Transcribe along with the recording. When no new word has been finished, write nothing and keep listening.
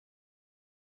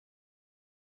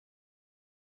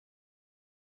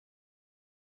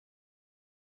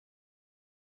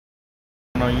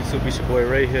On YouTube, it's your boy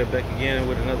Ray here, back again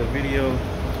with another video.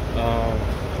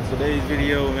 Today's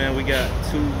video, man, we got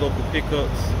 2 local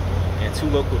pickups and 2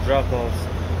 local drop-offs.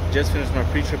 Just finished my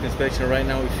pre-trip inspection. Right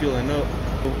now we're fueling up.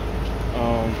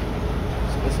 So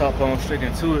let's hop on straight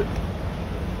into it.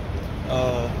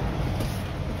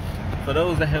 For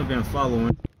those that have been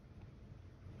following,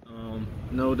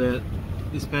 know that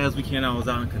this past weekend I was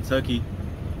out in Kentucky,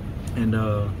 and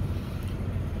I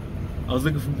was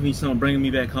looking for me something bringing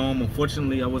me back home.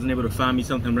 Unfortunately, I wasn't able to find me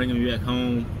something bringing me back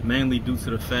home, mainly due to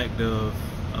the fact of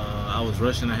I was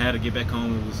rushing. I had to get back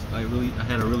home. It was like I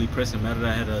had a really pressing matter that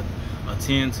I had to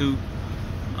attend to.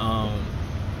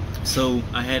 So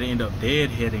I had to end up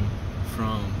deadheading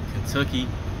from Kentucky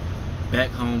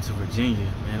back home to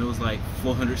Virginia. Man, it was like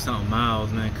 400 something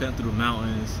miles, man, cutting through the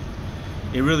mountains.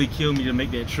 It really killed me to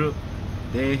make that trip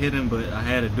deadheading, but I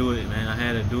had to do it, man. I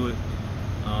had to do it.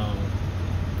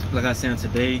 Like I said,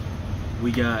 today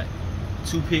we got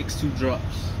 2 picks, 2 drops.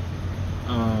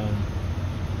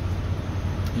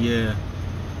 Yeah,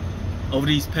 over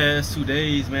these past 2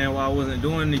 days, man, while I wasn't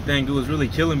doing anything, it was really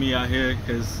killing me out here,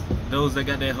 because those that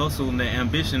got that hustle and that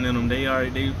ambition in them, they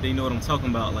know what I'm talking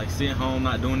about. Like sitting home,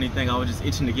 not doing anything. I was just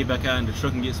itching to get back out in the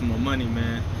truck and get some more money,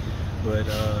 man. But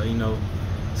you know,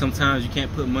 sometimes you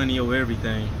can't put money over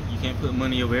everything. You can't put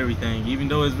money over everything, even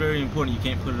though it's very important. You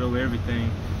can't put it over everything.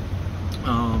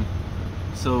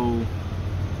 So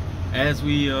as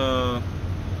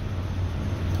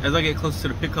I get closer to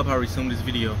the pickup, I'll resume this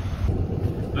video.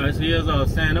 Alright, so yeah, as I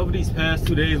was saying, over these past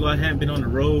 2 days while I haven't been on the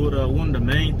road, one of the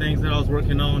main things that I was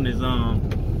working on is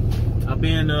I've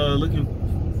been trying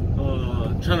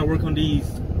to work on these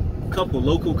couple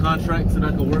local contracts that I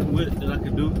could work with, that I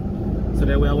could do, so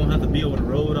that way I won't have to be on the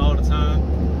road all the time.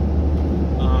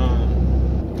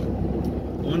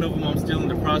 One of them I'm still in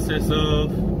the process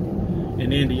of,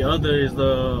 and then the other is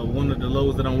one of the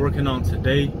loads that I'm working on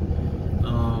today.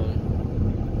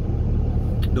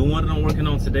 The one that I'm working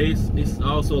on today is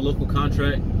also a local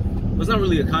contract. Well, it's not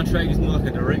really a contract, it's more like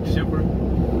a direct shipper.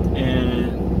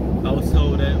 And I was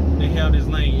told that they have this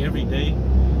lane every day.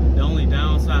 The only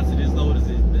downside to this load is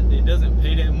that it doesn't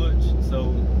pay that much.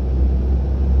 So,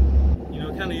 you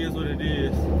know, it kind of is what it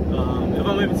is. If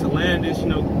I'm able to land this, you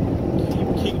know,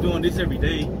 keep doing this every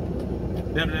day,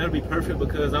 that'll be perfect,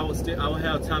 because I would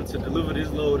have time to deliver this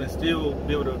load and still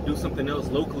be able to do something else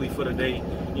locally for the day.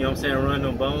 You know what I'm saying? Run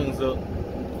them bones up.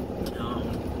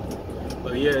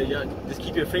 But yeah, just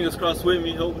keep your fingers crossed with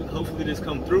me. Hopefully this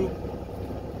come through.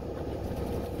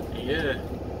 And yeah.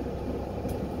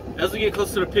 As we get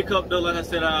closer to the pickup, though, like I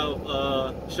said,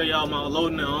 I'll show y'all my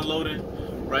loading and unloading.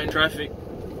 Right in traffic.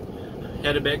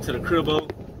 Headed back to the cribbo.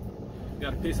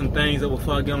 Gotta pick some things up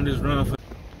before I get on this run.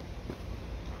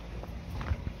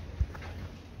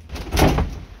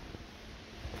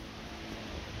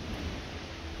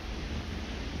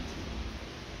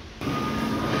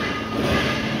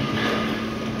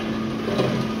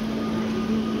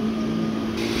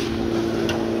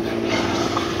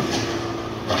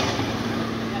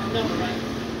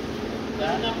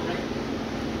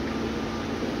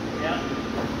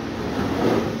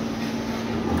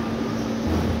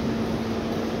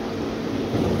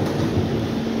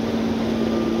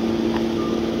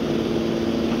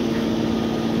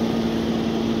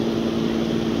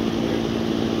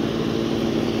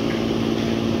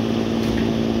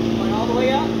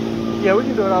 Yeah, we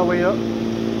can do it all the way up.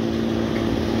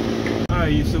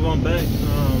 Alright, YouTube, I'm back.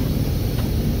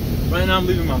 Right now I'm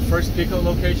leaving my first pickup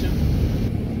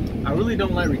location. I really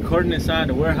don't like recording inside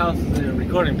the warehouses and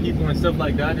recording people and stuff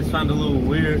like that. I just find it a little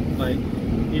weird. Like,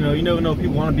 you know, you never know if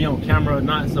people want to be on camera or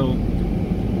not. So,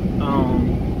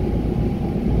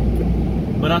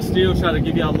 but I still try to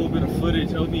give y'all a little bit of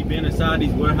footage of me being inside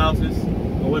these warehouses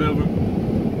or whatever.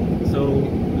 So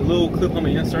the little clip I'm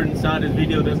gonna insert inside this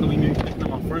video, that's gonna be me picking up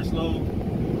my first load,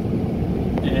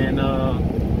 and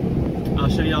I'll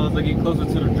show y'all as I get closer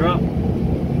to the drop.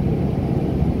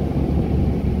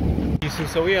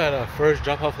 So we at our first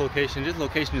drop-off location. This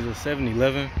location is a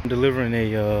 7-Eleven. I'm delivering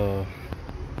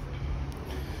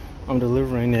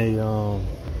a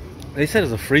they said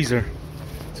it's a freezer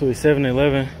to a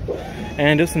 7-Eleven,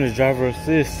 and this one is driver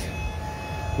assist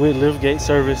with liftgate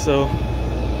service. So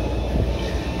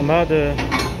I'm about to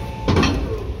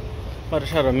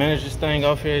try to manage this thing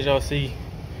off here. As y'all see,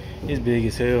 it's big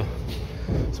as hell.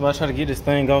 So I'm about to try to get this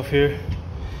thing off here,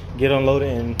 get unloaded,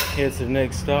 and head to the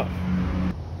next stop.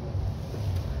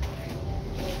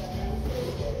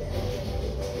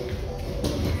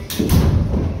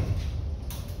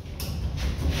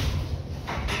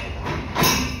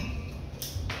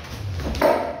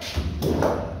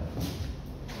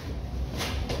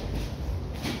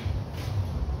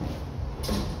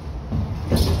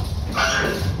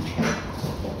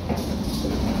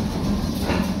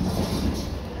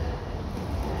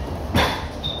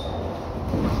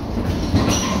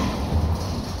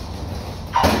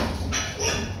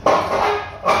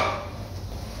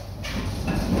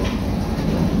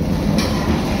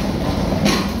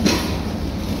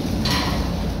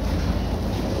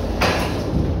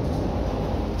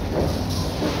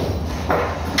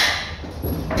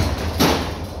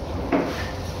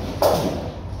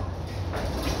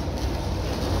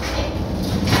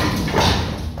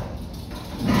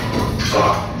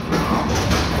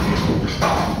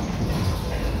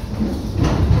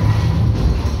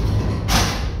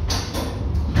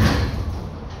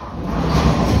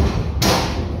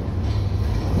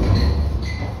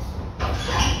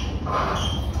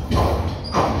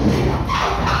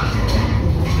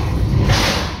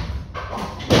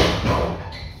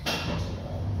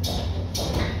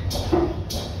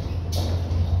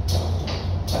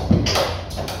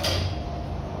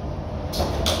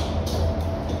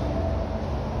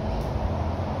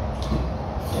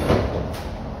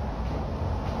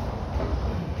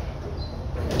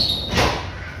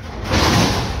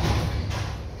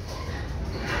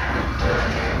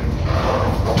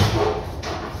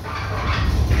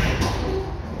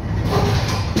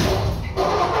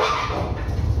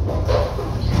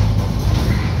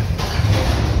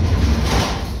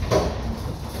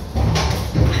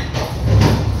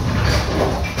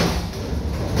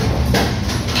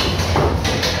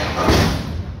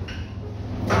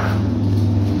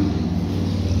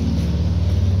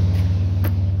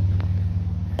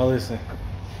 Oh, listen,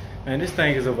 man, this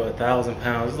thing is over 1,000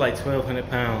 pounds. It's like 1,200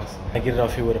 pounds. I get it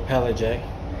off here with a pallet jack.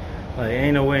 Like,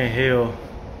 ain't no way in hell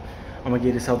I'm gonna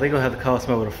get this off. They gonna have to call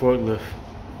somebody with a forklift.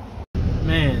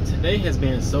 Man, today has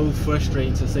been so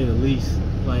frustrating to say the least.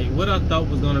 Like, what I thought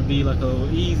was gonna be like a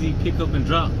easy pick up and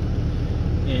drop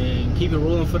and keep it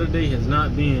rolling for the day has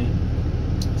not been.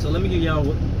 So let me give y'all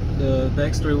the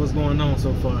backstory, what's going on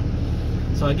so far.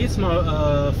 So I get to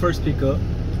my first pickup,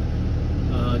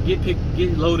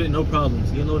 get loaded, no problems.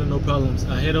 Get loaded, no problems.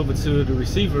 I head over to the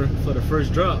receiver for the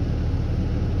first drop,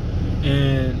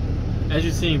 and as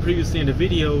you've seen previously in the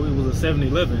video, it was a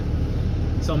 7-Eleven.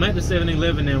 So I'm at the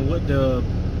 7-Eleven, and what the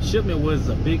shipment was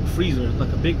a big freezer,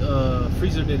 like a big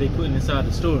freezer that they put inside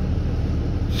the store.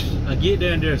 I get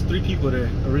there and there's 3 people there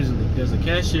originally. There's a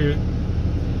cashier,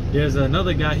 there's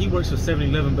another guy, he works for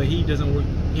 7-Eleven, but he doesn't work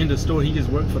in the store, he just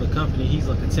works for the company. He's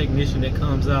like a technician that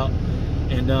comes out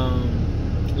and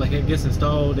like I guess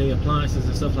install the appliances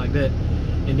and stuff like that.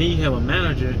 And then you have a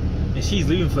manager, and she's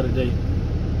leaving for the day.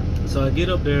 So I get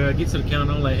up there, I get to the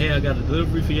counter, I'm like, hey, I got a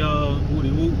delivery for y'all, woody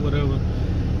whoop, whatever.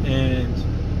 And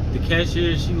the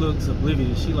cashier, she looks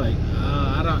oblivious. She like,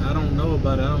 I don't know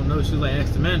about it, I don't know. She's like,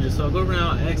 ask the manager. So I go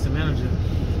around, I ask the manager,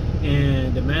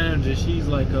 and the manager, she's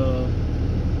like, the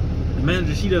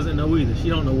manager, she doesn't know either. She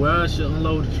don't know where I should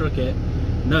unload the truck at,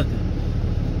 nothing.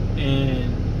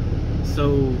 And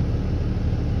so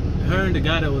her and the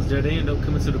guy that was there, they ended up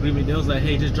coming to the agreement. They was like,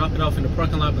 hey, just drop it off in the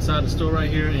parking lot beside the store right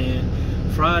here, and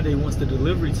Friday, once the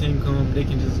delivery team come, they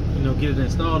can just, you know, get it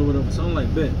installed or whatever. So I'm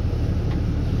like, bet.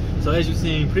 So as you've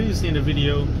seen previously in the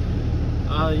video,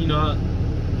 you know,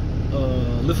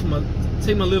 I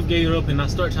take my lift gate up and I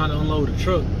start trying to unload the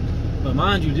truck. But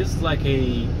mind you, this is like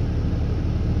a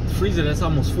freezer that's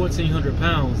almost 1,400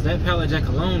 pounds. That pallet jack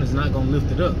alone is not gonna lift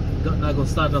it up, not gonna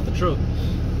start off the truck.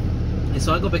 And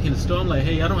so I go back in the store, I'm like,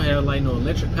 hey, I don't have like no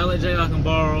electric pallet jack I can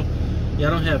borrow. Yeah,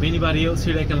 I don't have anybody else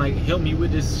here that can like help me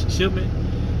with this shipment.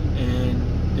 And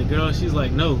the girl, she's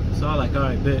like, no. So I like, all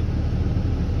right, bet.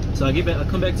 So I get back, I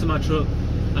come back to my truck,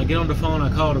 I get on the phone, I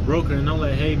call the broker, and I'm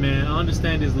like, hey man, I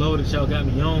understand this load that y'all got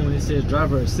me on, it says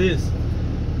driver assist,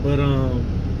 but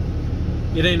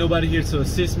it ain't nobody here to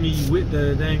assist me with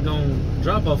the dang on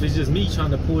drop off. It's just me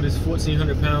trying to pull this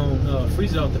 1,400 pound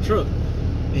freezer off the truck.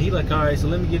 And he like, all right, so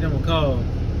let me give them a call.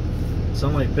 So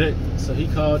I'm like, bet. So he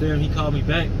called them, he called me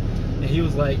back, and he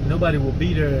was like, nobody will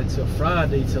be there until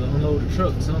Friday to unload the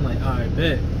truck. So I'm like, all right,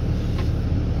 bet.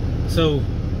 So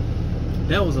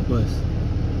that was a bust.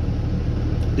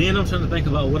 Then I'm trying to think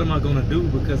about what am I gonna do,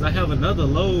 because I have another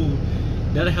load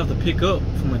that I have to pick up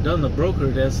from another broker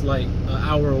that's like an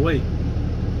hour away.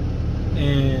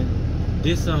 And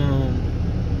this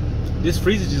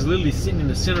freezer just literally sitting in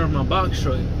the center of my box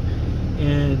truck.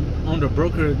 And on the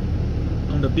broker,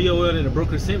 on the BOL that the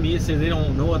broker sent me, it says they don't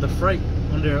want no other freight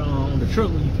on their on the truck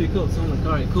when you pick up. So I'm like,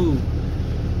 all right, cool.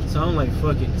 So I'm like,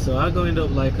 fuck it. So I go end up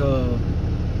like,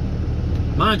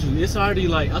 mind you, it's already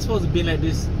like, I'm supposed to be at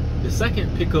the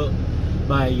second pickup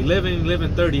by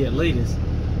 11:30 at latest.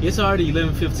 It's already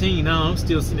 11:15 now. I'm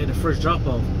still sitting at the first drop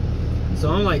off. So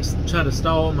I'm like trying to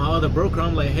stall my other broker.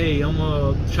 I'm like, hey,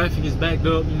 traffic is backed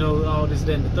up, you know, all this,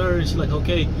 that, and the third. And she's like,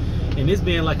 okay. And it's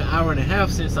been like an hour and a half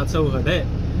since I told her that.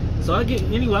 So I get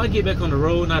back on the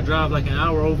road and I drive like an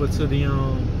hour over to the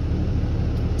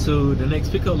next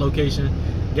pickup location.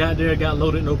 Got there, got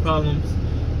loaded, no problems.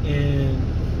 And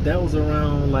that was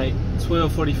around like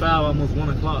 12:45, almost 1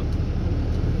 o'clock.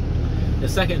 The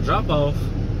second drop off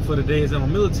for the day is on a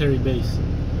military base.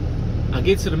 I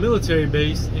get to the military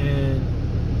base and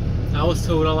I was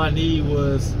told all I need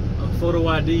was a photo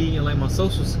ID and like my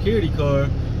social security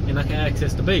card, and I can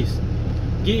access the base.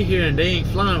 Get here and they ain't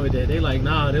flying with that. They like,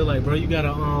 nah. They're like, bro, you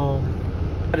gotta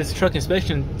this truck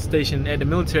inspection station at the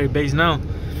military base now.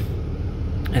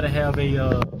 You gotta have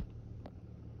either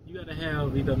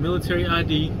military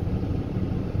ID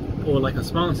or like a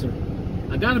sponsor.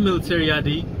 I got a military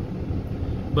ID,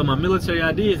 but my military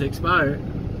ID is expired,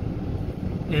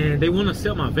 and they want to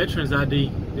accept my veterans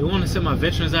ID. They want to accept my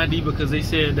veterans ID because they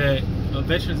said that a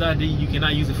veterans ID, you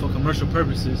cannot use it for commercial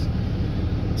purposes.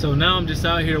 So now I'm just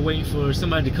out here waiting for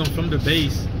somebody to come from the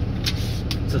base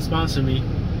to sponsor me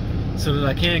so that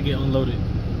I can get unloaded.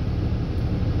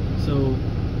 So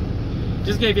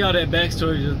just gave y'all that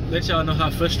backstory to let y'all know how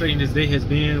frustrating this day has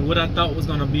been. What I thought was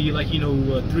gonna be like, you know,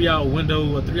 a 3-hour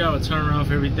window, a 3-hour turnaround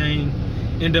for everything,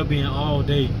 ended up being all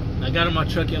day. I got in my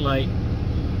truck at like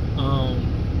I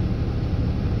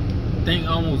think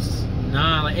almost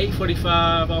 9, like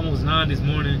 8:45, almost 9 this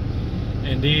morning,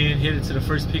 and then headed to the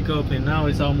first pickup, and now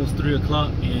it's almost 3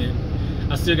 o'clock and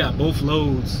I still got both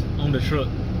loads on the truck.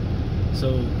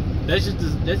 So that's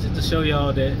just to show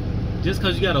y'all that just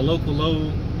because you got a local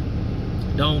load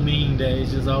don't mean that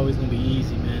it's just always gonna be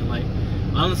easy, man. Like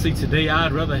honestly, today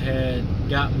I'd rather had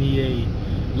got me a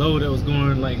load that was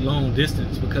going like long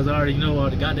distance, because I already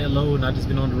got that load and I just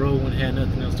been on the road and had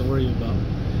nothing else to worry about.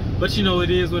 But you know, it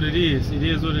is what it is. It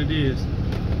is what it is.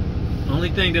 The only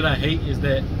thing that I hate is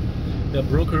that the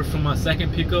broker from my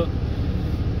second pickup,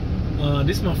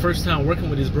 this is my first time working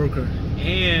with this broker,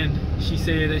 and she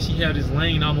said that she had this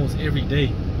lane almost every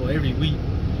day or every week.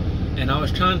 And I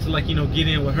was trying to, like, you know, get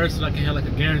in with her so I can have like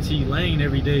a guaranteed lane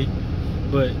every day,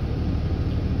 but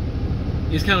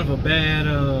it's kind of a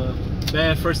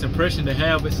bad first impression to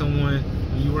have with someone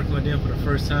when you're working with them for the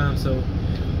first time. So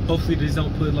hopefully this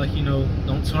don't put, like, you know,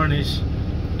 don't tarnish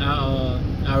our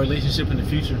relationship in the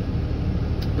future.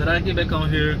 But I'll get back on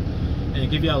here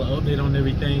and give y'all an update on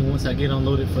everything once I get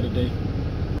unloaded for the day.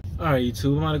 Alright,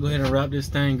 YouTube, I'm gonna go ahead and wrap this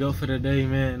thing up for the day,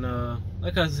 man.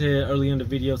 Like I said earlier in the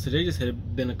video, today just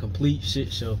had been a complete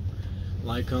shit show.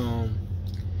 Like,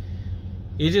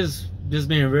 it just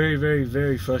been very, very,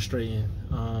 very frustrating.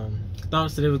 I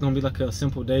thought today was gonna be like a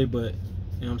simple day, but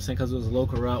you know what I'm saying, because it was a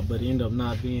local route, but it ended up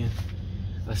not being.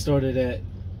 I started at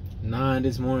 9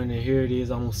 this morning, and here it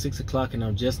is almost 6 o'clock, and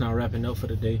I'm just now wrapping up for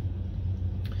the day.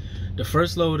 The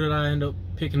first load that I ended up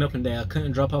picking up and that I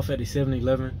couldn't drop off at the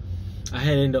 7-Eleven, I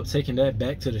had ended up taking that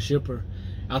back to the shipper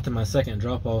after my second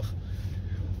drop off.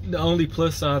 The only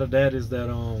plus side of that is that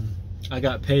I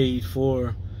got paid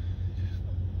for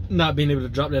not being able to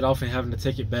drop that off and having to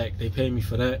take it back. They paid me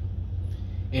for that.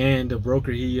 And the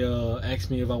broker, he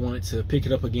asked me if I wanted to pick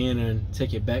it up again and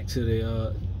take it back to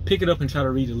the pick it up and try to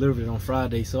re-deliver it on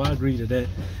Friday. So I agreed to that.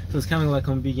 So it's kind of like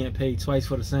I'm gonna be getting paid twice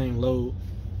for the same load.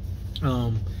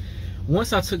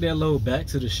 Once I took that load back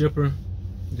to the shipper,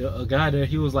 a guy there,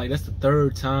 he was like, that's the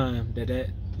third time that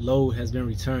load has been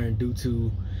returned due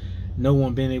to no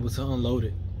one being able to unload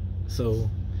it. So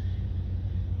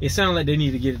it sounded like they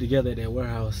need to get it together at that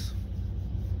warehouse.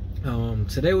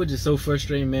 Today was just so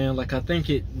frustrating, man. Like, I think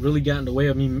it really got in the way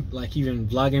of me, like, even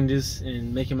vlogging this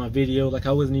and making my video. Like,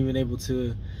 I wasn't even able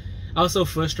to. I was so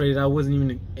frustrated, I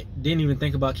didn't even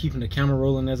think about keeping the camera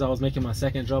rolling as I was making my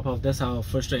second drop off. That's how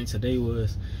frustrating today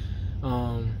was.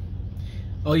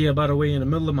 Oh yeah, by the way, in the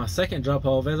middle of my second drop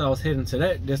off, as I was heading to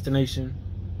that destination,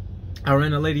 I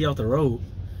ran a lady off the road.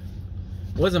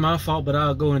 Wasn't my fault, but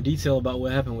I'll go in detail about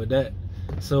what happened with that.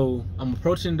 So I'm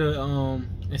approaching the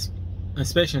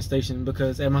inspection station,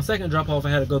 because at my second drop off I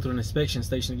had to go through an inspection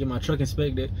station to get my truck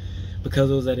inspected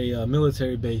because it was at a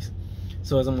military base.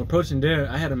 So as I'm approaching there,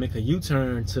 I had to make a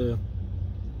U-turn to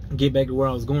get back to where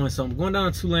I was going. So I'm going down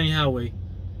a 2-lane highway.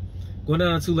 Going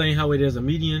down a 2-lane highway, there's a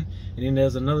median, and then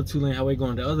there's another 2-lane highway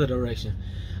going the other direction.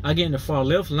 I get in the far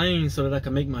left lane so that I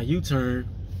can make my U-turn,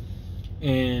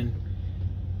 and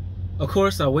of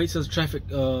course I wait till the traffic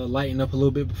lighten up a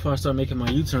little bit before I start making my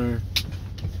U-turn.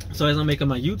 So as I'm making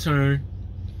my U-turn,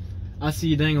 I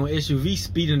see a dang on SUV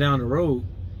speeding down the road,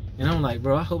 and I'm like,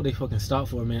 bro, I hope they fucking stop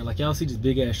for it, man. Like, y'all see this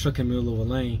big ass truck in the middle of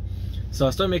a lane. So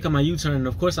I start making my U-turn, and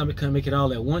of course I couldn't make it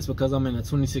all at once because I'm in a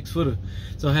 26-footer.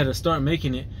 So I had to start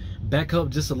making it, back up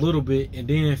just a little bit, and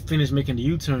then finish making the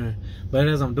U-turn. But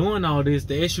as I'm doing all this,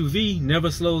 the SUV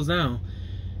never slows down.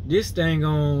 This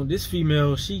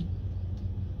female, she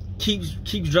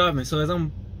keeps driving. So as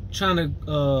I'm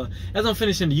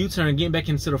finishing the U-turn, getting back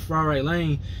into the far right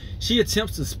lane, she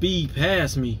attempts to speed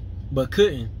past me, but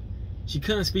couldn't. She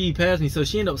couldn't speed past me, so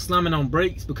she ended up slamming on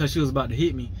brakes because she was about to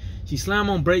hit me. She slammed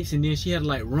on brakes, and then she had to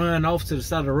like run off to the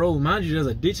side of the road. Mind you, there's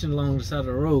a ditch along the side of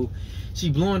the road. She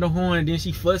blowing the horn, and then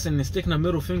she fussing and sticking her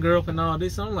middle finger up and all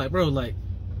this. So I'm like, bro, like,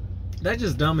 that's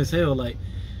just dumb as hell. Like,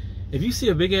 if you see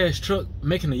a big ass truck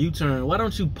making a U-turn, why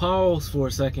don't you pause for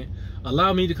a second,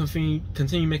 allow me to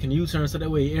continue making a U-turn, so that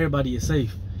way everybody is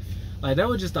safe. Like, that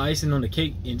was just the icing on the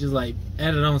cake, and just like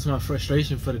added on to my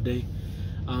frustration for the day.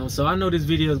 So I know this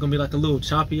video is gonna be like a little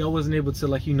choppy. I wasn't able to,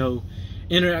 like, you know,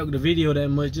 interact with the video that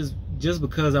much just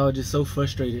because I was just so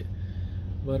frustrated.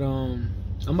 But I'm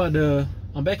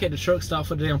back at the truck stop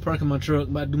for the day. I'm parking my truck,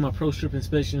 about to do my pro strip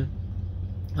inspection.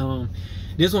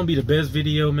 This won't be the best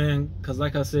video, man, because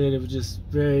like I said, it was just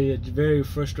a very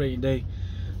frustrating day.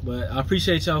 But I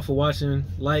appreciate y'all for watching.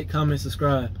 Like, comment,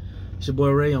 subscribe. It's your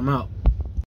boy Ray. I'm out.